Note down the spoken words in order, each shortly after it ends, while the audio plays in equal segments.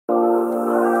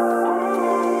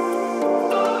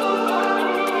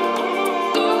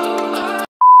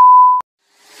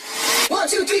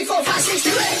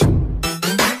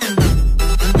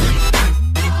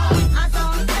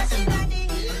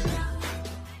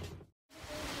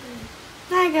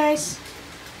Hi guys!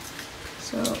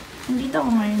 So, nandito ako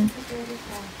ngayon.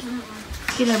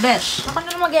 Kila Besh. Ako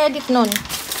na mag-edit nun.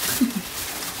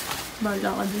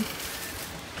 Bahala ka din.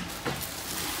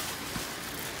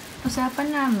 Usapan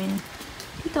namin.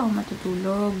 Dito ako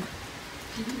matutulog.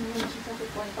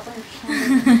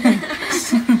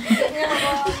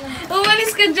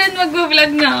 Umalis ka dyan,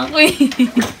 mag-vlog na ako eh.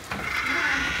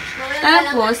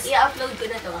 Tapos, i-upload ko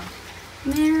na to.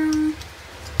 merong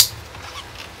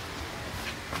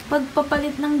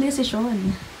pagpapalit ng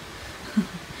desisyon.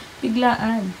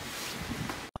 Biglaan.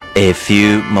 A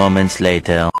few moments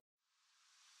later.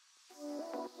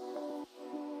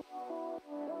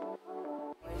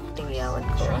 Tingyawan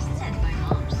ko.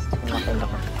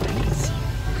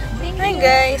 Hi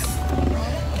guys!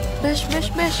 Besh, Besh,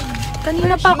 Besh.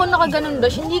 Kanina pa ako nakaganon,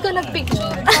 Besh. Hindi ka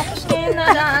nagpicture. Tapos ngayon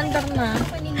nadaandar na.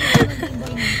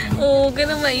 Oo, ka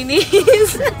na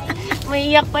mainis.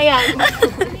 Maiyak pa yan.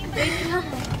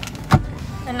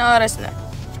 Ano oras na?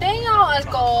 Tingnan ako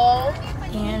alcohol.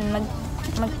 Ayan,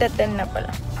 magte-10 na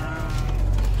pala.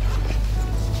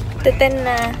 Magte-10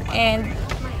 na and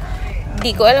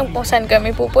di ko alam kung saan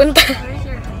kami pupunta.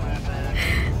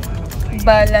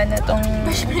 Bala na tong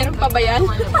Meron pa ba yan?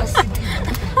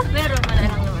 Meron pa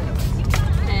lang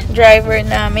naman. driver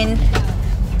namin.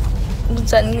 Kung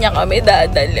saan niya kami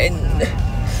dadalhin.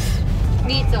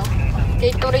 Dito.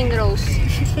 Kay Turing Rose.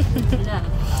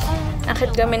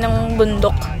 Akit kami ng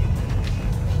bundok.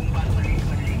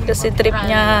 Kasi trip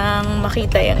niyang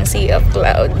makita yung sea of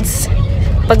clouds.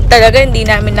 Pag talaga hindi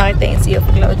namin nakita yung sea of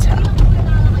clouds ha.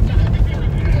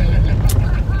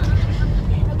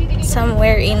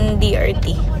 Somewhere in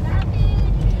DRT.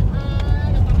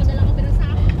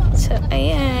 So,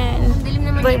 ayan.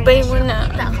 Bye-bye muna.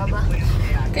 Ka ba?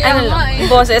 Ano lang?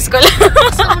 Boses ko lang.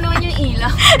 Gusto mo naman yung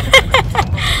ilaw.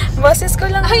 Boses ko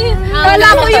lang. Ay, kala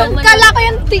ko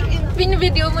yung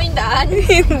binibideo mo yung daan.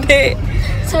 Hindi.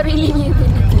 Sarili niyo yung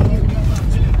binibideo.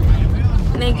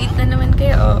 Nakikita naman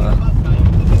kayo. Oo.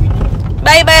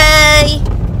 Bye-bye!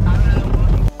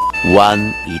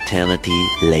 One eternity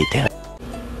later.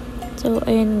 So,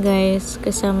 ayun guys,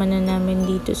 kasama na namin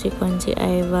dito si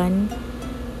Ivan,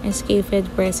 Escapade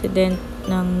President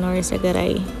ng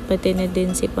Norsagaray, pati na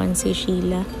din si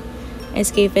Sheila.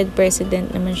 Escapade President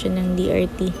naman siya ng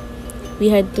DRT. We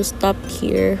had to stop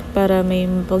here para may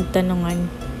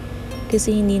pagtanungan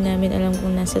kasi hindi namin alam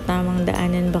kung nasa tamang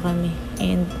daanan ba kami,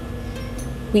 and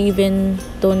we even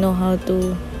don't know how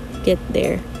to get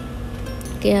there.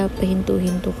 Kaya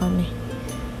pahinto-hinto kami.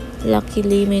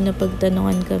 Luckily, may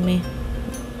napagtanungan kami.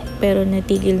 Pero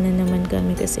natigil na naman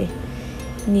kami kasi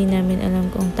hindi namin alam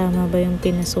kung tama ba yung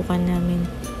pinasukan namin.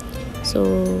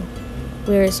 So,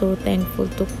 we're so thankful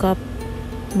to Kap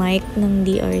Mike ng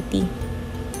DRT.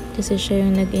 Kasi siya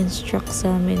yung nag-instruct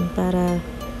sa amin para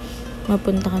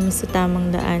mapunta kami sa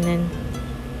tamang daanan.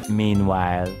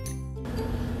 Meanwhile.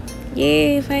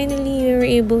 Yay! Finally, we were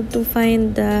able to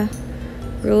find the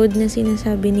road na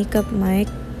sinasabi ni Kap Mike.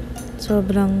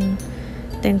 Sobrang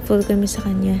thankful kami sa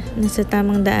kanya. Nasa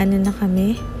tamang daanan na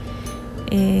kami.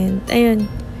 And, ayun.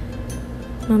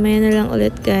 Mamaya na lang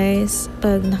ulit guys.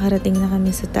 Pag nakarating na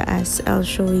kami sa taas, I'll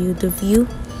show you the view.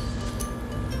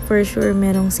 For sure,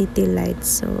 merong city lights.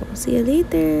 So, see you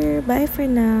later. Bye for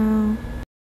now.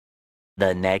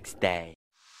 The next day.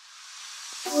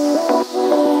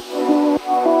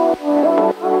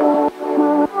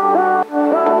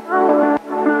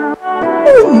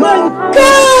 Oh my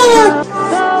God!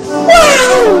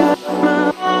 Wow!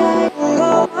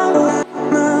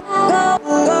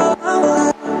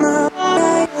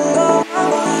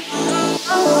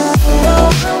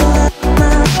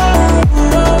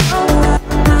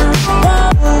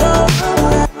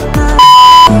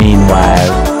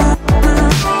 Meanwhile.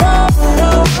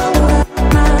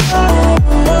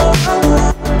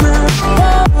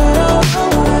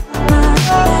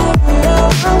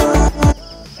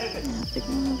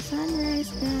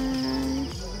 Sunrise, guys.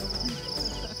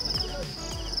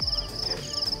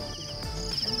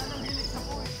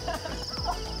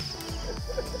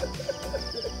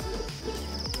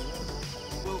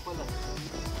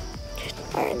 Good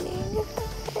morning.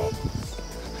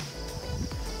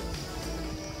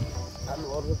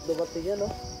 Ano oras dumating yan,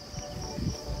 no?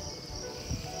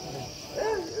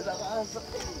 Nakaasak.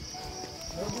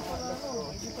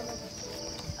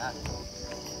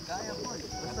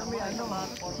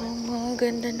 Ang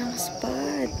ganda ng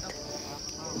spot.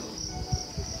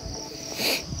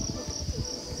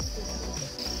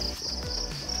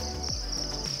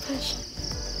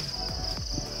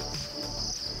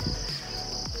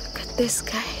 Look at this,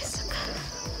 guys.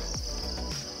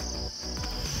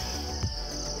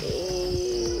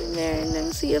 Meron ng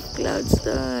sea of clouds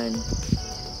doon.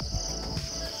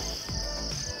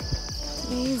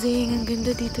 Amazing. Ang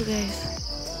ganda dito, guys.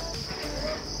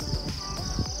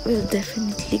 We'll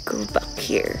definitely go back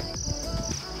here.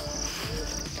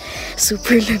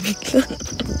 Super lamig lang.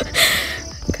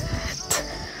 God.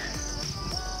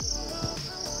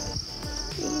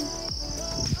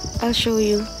 I'll show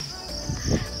you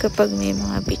kapag may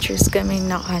mga pictures kaming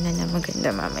nakuha na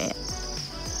maganda mamaya.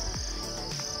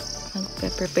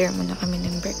 Magpe-prepare muna kami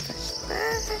ng breakfast.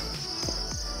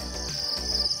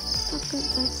 Look at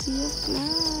that sea of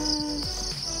clouds.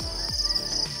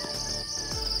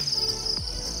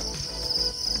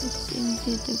 It's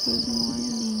into the good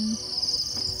morning.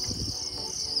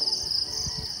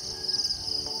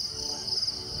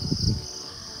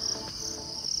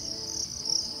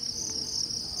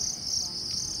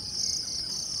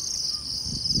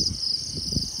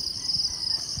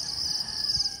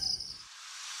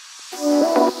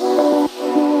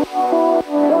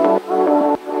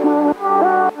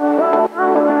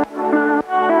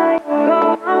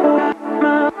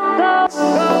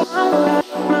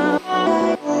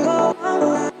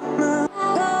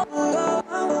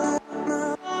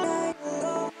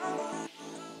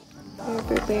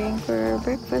 Preparing for our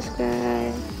breakfast,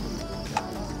 guys.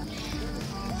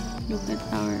 Look at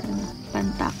our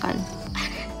pantakal.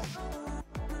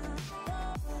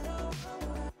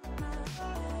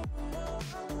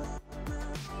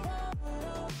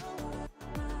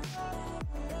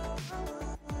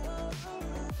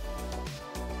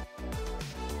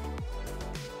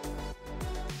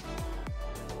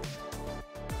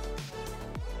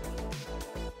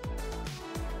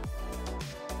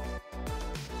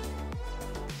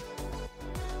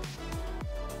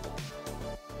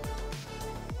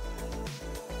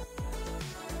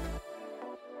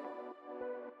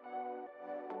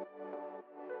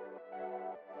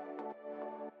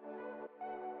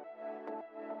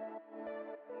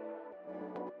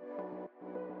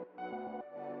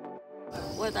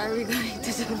 What are we going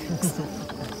to do next?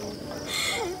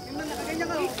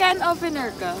 Can opener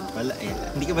ka? Wala eh.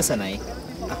 Hindi ka ba sanay?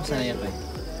 Ako sanay ako eh.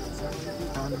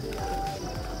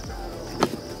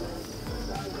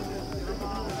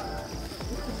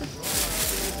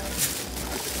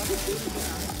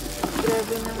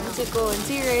 Grabe naman si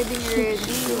Consi. Ready.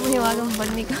 Mahiwagang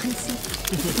bag ni Kansi.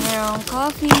 Mayroong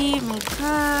coffee, may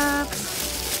cups.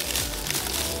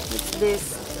 What's this?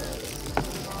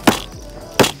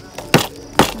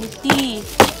 May tea.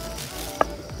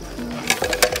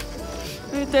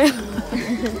 Ito.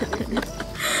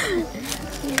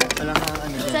 Wala ka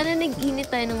ano dyan. Sana nag-init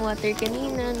tayo ng water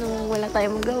kanina nung wala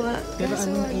tayong magawa. Pero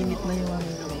anong init na yung ano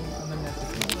natin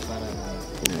para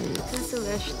Kaso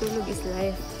gosh, tulog is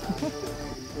life.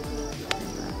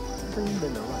 ito yung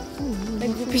dalawa.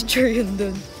 Nag-picture yun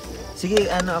dun. Sige,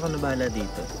 ano ako na bahala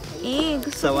dito.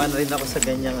 Gusto Sawa na rin ako sa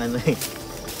ganyang ano eh.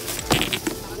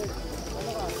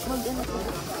 mag-ano ko.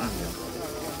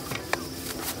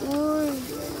 Uy.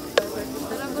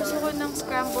 Parang gusto ko ng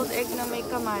scrambled egg na may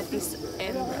kamatis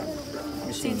and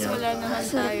Gusto since niya. wala naman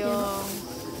tayong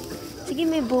Sige,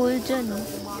 may bowl dyan, oh.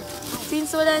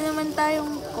 since wala naman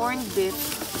tayong corned beef.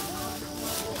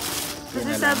 Kasi Yun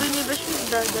na lang. sabi ni Besh,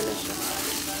 dadala siya.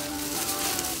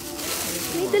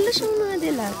 May dala siyang mga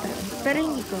delata. Pero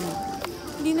hindi ko.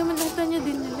 Hindi naman nakita niya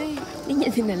din nila eh. Hindi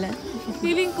niya dinala.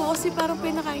 Feeling ko kasi parang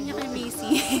pinakain niya kay Macy.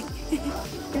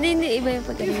 Hindi. Iba yung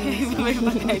pagkain. May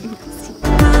pagkain.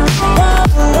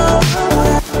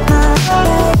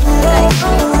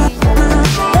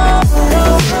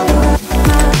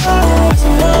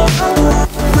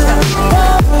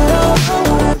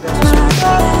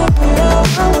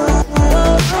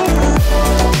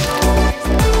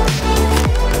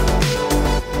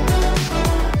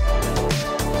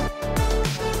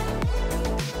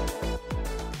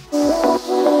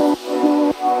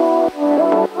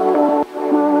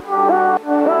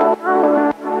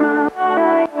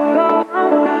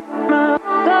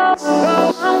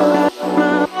 Go!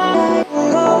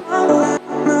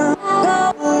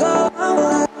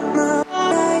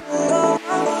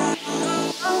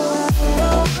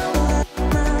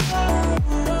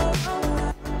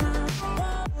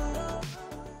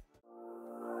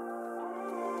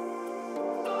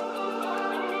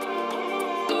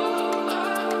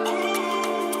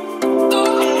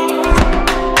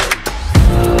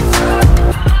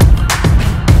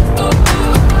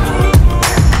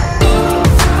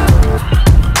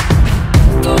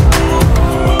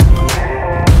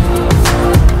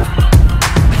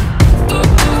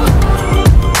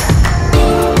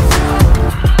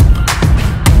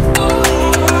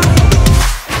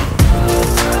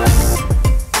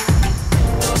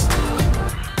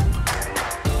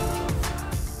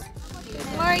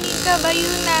 morning,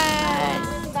 Kabayunan!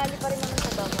 Dali pa rin naman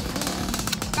sa tama.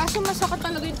 Kaso masakit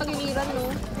talaga yung pag-iiran, no?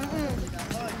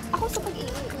 Ako sa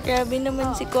pag-iiran. Grabe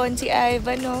naman si Consi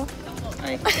Ivan, no?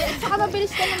 Saka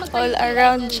mabilis ka na mag All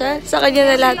around siya. Sa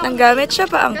kanya na lahat ng gamit, siya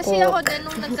pa ang Kasi ako cook. din,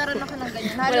 nung nagkaroon ako ng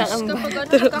ganyan. Halos kapag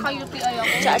nagkaka-UTI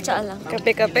ako. Tsa-tsa lang.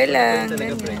 Kape-kape lang.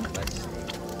 Ganyan.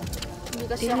 Hindi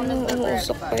kasi Hindi ako mo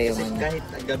umuusok pa yung Kasi kahit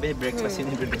gabi, breakfast yung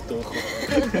niluluto ko.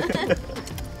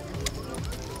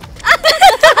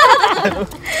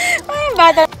 Ay,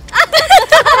 bata.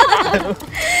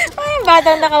 Ay,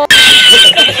 bata nakaw...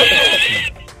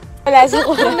 Wala sa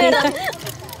camera.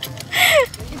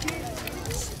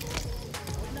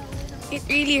 It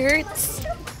really hurts.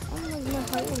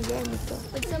 Magmahal yung ganito.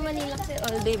 Pag sa Manila kasi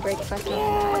all-day breakfast.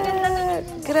 Yeah.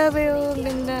 Grabe yung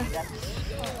ganda.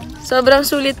 Sobrang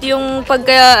sulit yung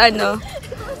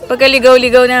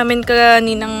pagkaligaw-ligaw namin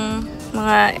kaninang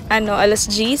mga alas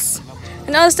G's.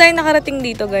 Ano oras tayo nakarating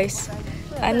dito, guys?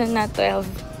 12.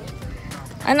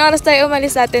 Ano oras tayo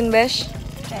umalis natin, Besh?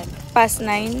 10. Past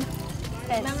 9?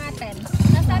 Mga 10.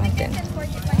 Nasabi ko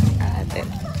 10:45. 10.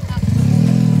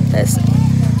 Tapos,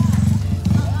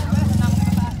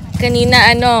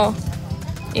 kanina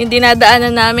yung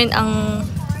dinadaanan namin ang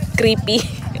creepy.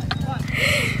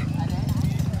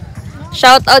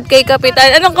 Shout out kay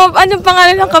Kapitan. Anong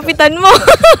pangalan ng Kapitan mo?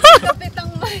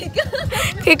 Kapitang Mike.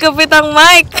 Kay Kapitang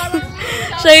Mike.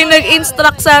 Siya yung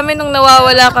nag-instruct sa amin nung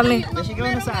nawawala kami. Nasigaw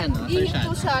na sa ano?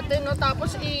 I-ito sa atin, no?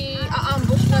 Tapos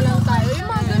i-ambush na lang tayo. Yung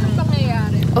mga ganun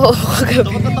pangyayari. Oo,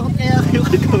 kagabi. Takot kaya kayo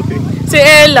gagawin. Si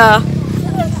Ella.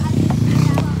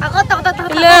 Ako,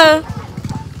 takot. Ella.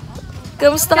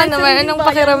 Kamusta ka naman? Anong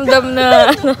pakiramdam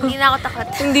na Hindi na ako takot.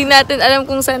 hindi natin alam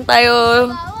kung saan tayo...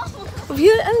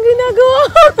 Ang ginagawa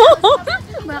mo?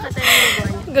 Bakit tayo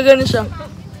nagawa? Gagano siya.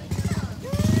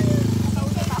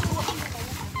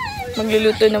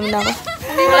 Magluluto naman ako.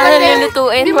 Wala na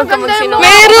lulutuin. Huwag ka magsinungaling.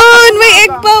 Meron! May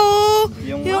egg pa, oh!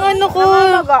 Yung ano ko.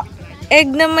 Egg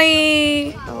na may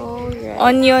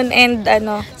onion and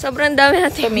Sobrang dami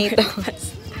natin. tomato.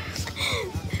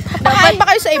 Dapat pa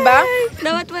kayo sa iba?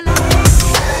 Dapat wala.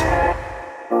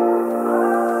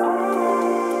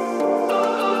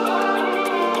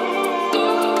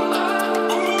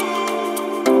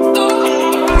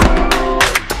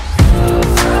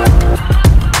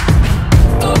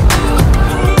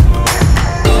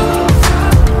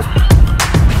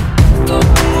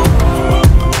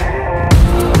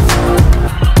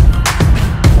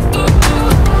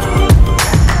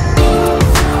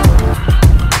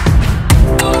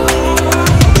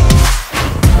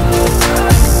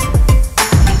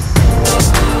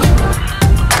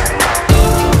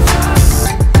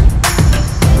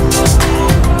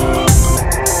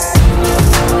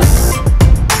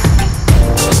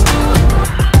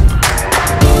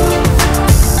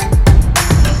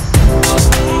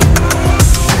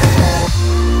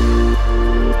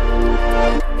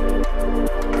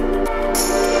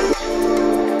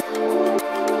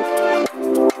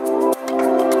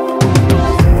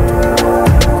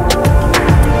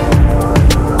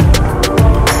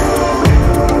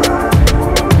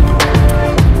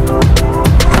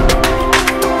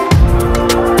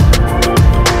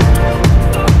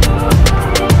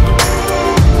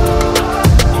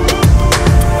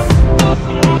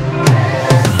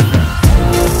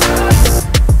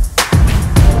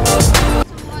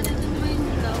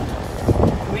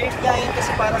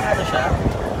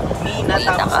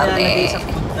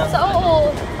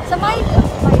 Sa Milo.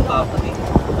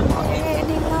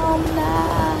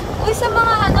 Uy, sa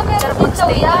mga meron din daw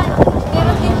yan.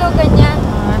 Meron din daw ganyan.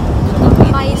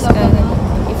 Milo.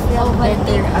 If you're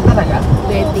better. Talaga?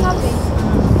 Pwede.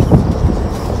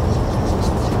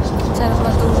 Sarap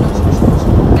matulog.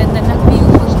 Ganda ng view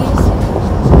mag-is.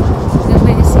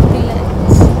 Gabi si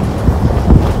Pilates.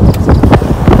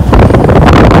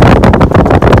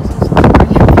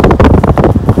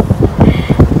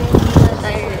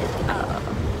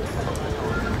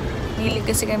 Hilig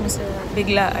kasi kami sa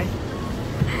biglaan.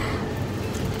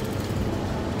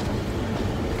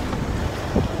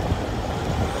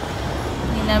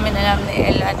 Hindi namin alam na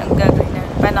Ella anong gagawin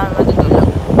namin. Paano kami matutulog?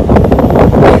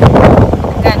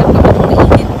 Naghanap kami ng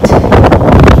mainit.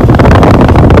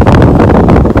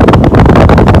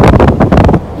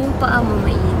 Yung paa mo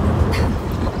mainit.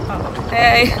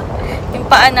 Kaya yung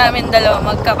paa namin dalawa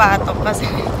magkapatok kasi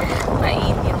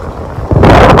mainit.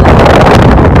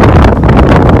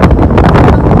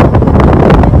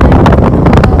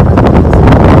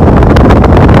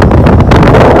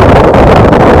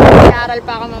 Aral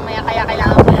pa ako mamaya kaya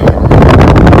kailangan ko.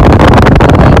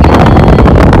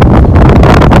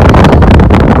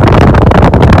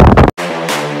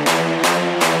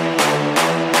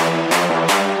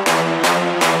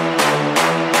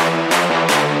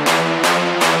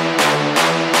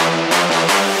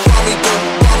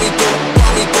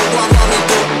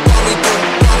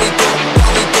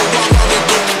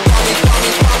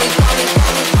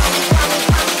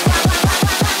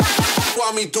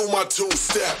 me do my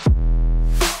two-step.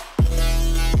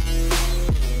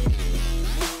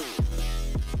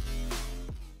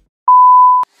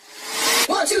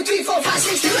 1, 2, 3, 4, 5,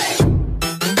 6, 7.